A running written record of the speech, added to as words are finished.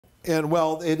And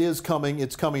well, it is coming.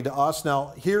 It's coming to us.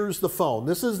 Now, here's the phone.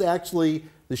 This is actually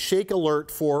the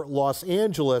ShakeAlert for Los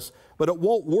Angeles, but it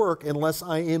won't work unless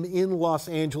I am in Los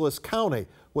Angeles County.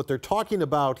 What they're talking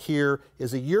about here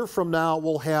is a year from now,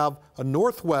 we'll have a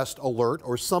Northwest alert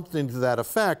or something to that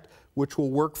effect, which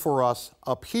will work for us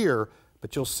up here,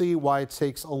 but you'll see why it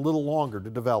takes a little longer to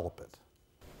develop it.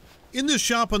 In this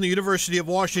shop on the University of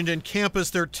Washington campus,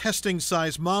 they're testing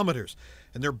seismometers,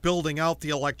 and they're building out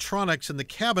the electronics in the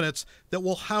cabinets that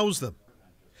will house them.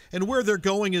 And where they're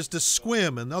going is to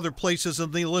Sequim and other places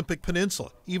in the Olympic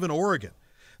Peninsula, even Oregon.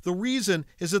 The reason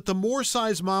is that the more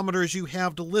seismometers you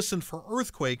have to listen for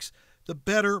earthquakes, the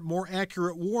better, more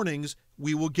accurate warnings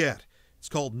we will get. It's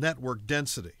called network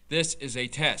density. This is a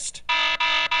test.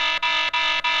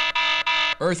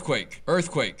 Earthquake,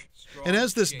 earthquake. And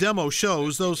as this demo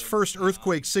shows, those first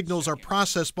earthquake signals are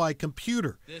processed by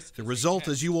computer. The result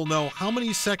is you will know how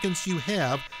many seconds you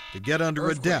have to get under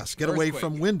a desk, get away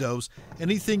from windows,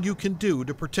 anything you can do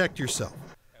to protect yourself.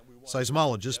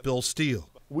 Seismologist Bill Steele.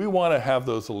 We want to have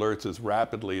those alerts as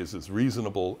rapidly as is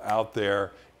reasonable out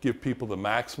there, give people the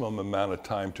maximum amount of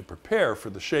time to prepare for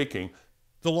the shaking.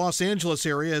 The Los Angeles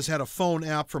area has had a phone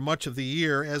app for much of the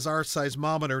year. As our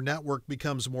seismometer network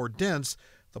becomes more dense,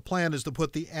 the plan is to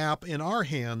put the app in our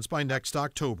hands by next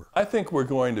October. I think we're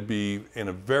going to be in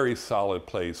a very solid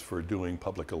place for doing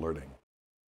public alerting.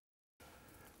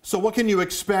 So what can you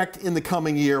expect in the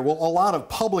coming year? Well, a lot of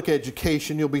public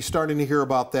education. You'll be starting to hear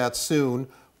about that soon,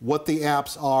 what the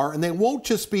apps are. And they won't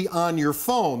just be on your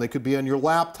phone. They could be on your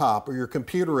laptop or your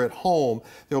computer at home.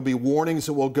 There'll be warnings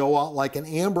that will go out like an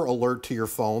Amber Alert to your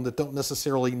phone that don't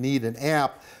necessarily need an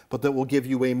app, but that will give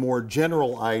you a more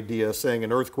general idea saying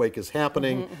an earthquake is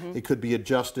happening. It could be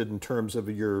adjusted in terms of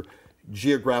your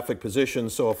geographic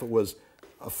position. So if it was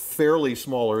a fairly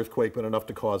small earthquake but enough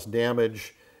to cause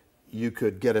damage, you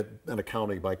could get it on a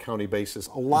county by county basis.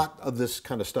 A lot of this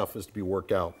kind of stuff is to be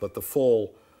worked out, but the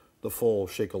full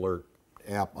ShakeAlert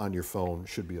app on your phone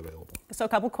should be available. So a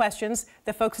couple questions.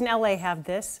 The folks in LA have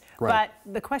this, right.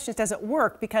 But the question is, does it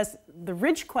work? Because the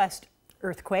Ridgequest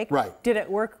earthquake, right. Did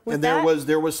it work with and that?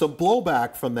 there was some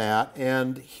blowback from that,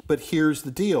 but here's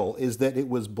the deal, is that it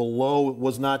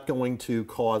was not going to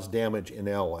cause damage in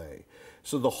LA.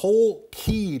 So the whole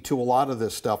key to a lot of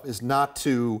this stuff is not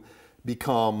to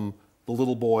become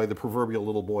the proverbial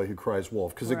little boy who cries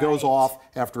wolf, because it goes off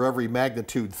after every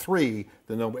magnitude 3,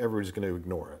 then everybody's going to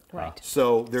ignore it. Right.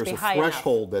 So there's a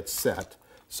threshold that's set.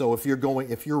 So if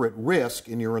you're at risk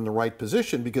and you're in the right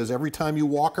position, because every time you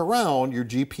walk around, your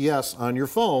GPS on your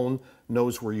phone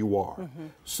knows where you are.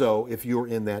 So if you're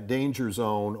in that danger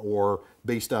zone, or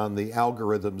based on the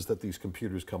algorithms that these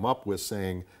computers come up with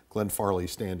saying Glenn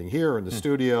Farley's standing here in the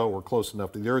studio, we're close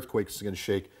enough to the earthquake, it's going to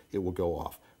shake, it will go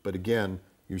off. But again,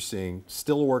 you're seeing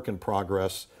still a work in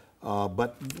progress.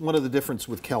 But one of the differences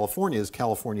with California is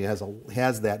California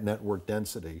has that network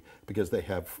density because they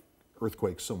have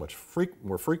earthquakes so much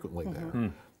more frequently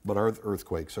there. But our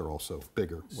earthquakes are also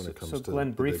bigger when it comes to So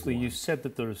Glenn, briefly, you said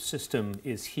that the system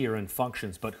is here and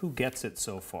functions, but who gets it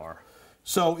so far?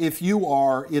 So if you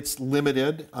are, it's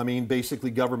limited. I mean,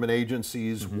 basically government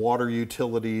agencies, water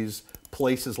utilities,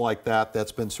 places like that.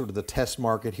 That's been sort of the test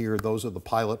market here. Those are the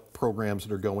pilot programs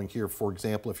that are going here. For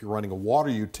example, if you're running a water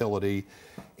utility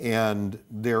and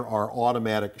there are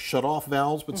automatic shut-off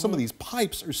valves, but some of these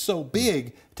pipes are so big,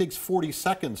 it takes 40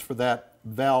 seconds for that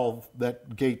valve,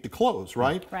 that gate to close,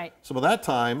 right? Right. So by that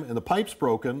time, and the pipe's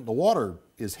broken, the water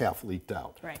is half leaked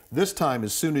out. Right. This time,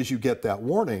 as soon as you get that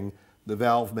warning, the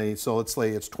valve may, so let's say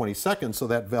it's 20 seconds, so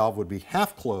that valve would be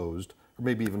half closed, or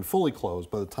maybe even fully closed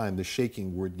by the time the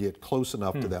shaking would get close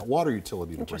enough to that water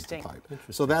utility to break the pipe.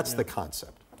 So that's the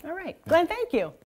concept. All right. Glenn, thank you.